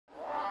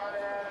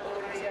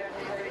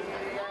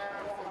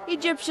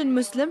Egyptian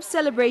Muslims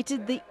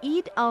celebrated the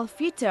Eid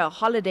al-Fitr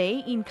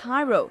holiday in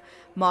Cairo,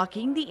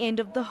 marking the end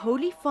of the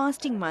holy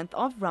fasting month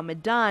of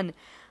Ramadan.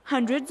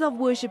 Hundreds of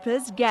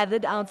worshippers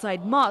gathered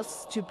outside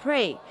mosques to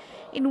pray.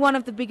 In one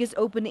of the biggest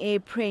open-air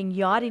praying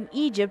yard in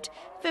Egypt,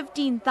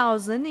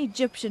 15,000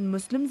 Egyptian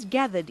Muslims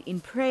gathered in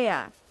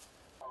prayer.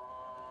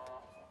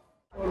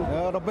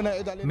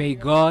 May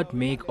God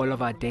make all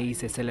of our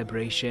days a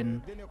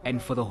celebration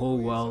and for the whole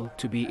world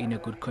to be in a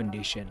good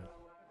condition.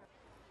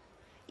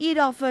 Eid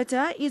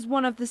al-Fitr is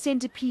one of the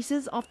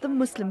centerpieces of the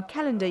Muslim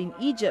calendar in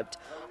Egypt,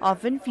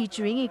 often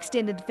featuring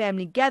extended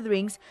family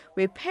gatherings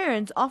where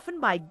parents often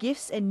buy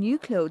gifts and new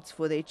clothes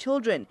for their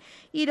children.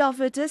 Eid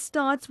al-Fitr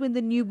starts when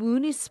the new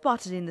moon is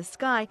spotted in the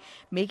sky,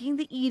 making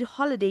the Eid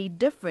holiday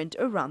different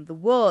around the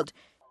world.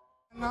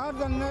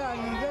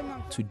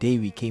 Today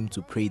we came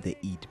to pray the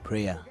Eid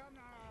prayer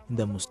in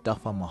the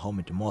Mustafa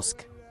Muhammad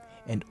Mosque,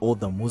 and all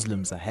the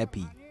Muslims are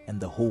happy and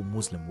the whole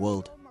Muslim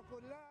world.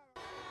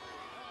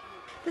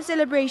 The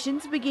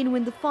celebrations begin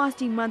when the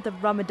fasting month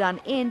of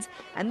Ramadan ends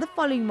and the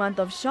following month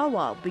of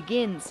Shawwal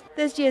begins.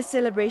 This year's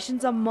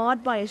celebrations are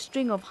marred by a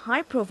string of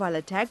high-profile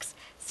attacks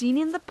seen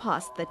in the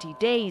past 30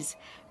 days.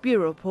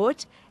 Bureau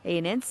Report,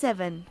 ANN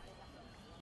 7.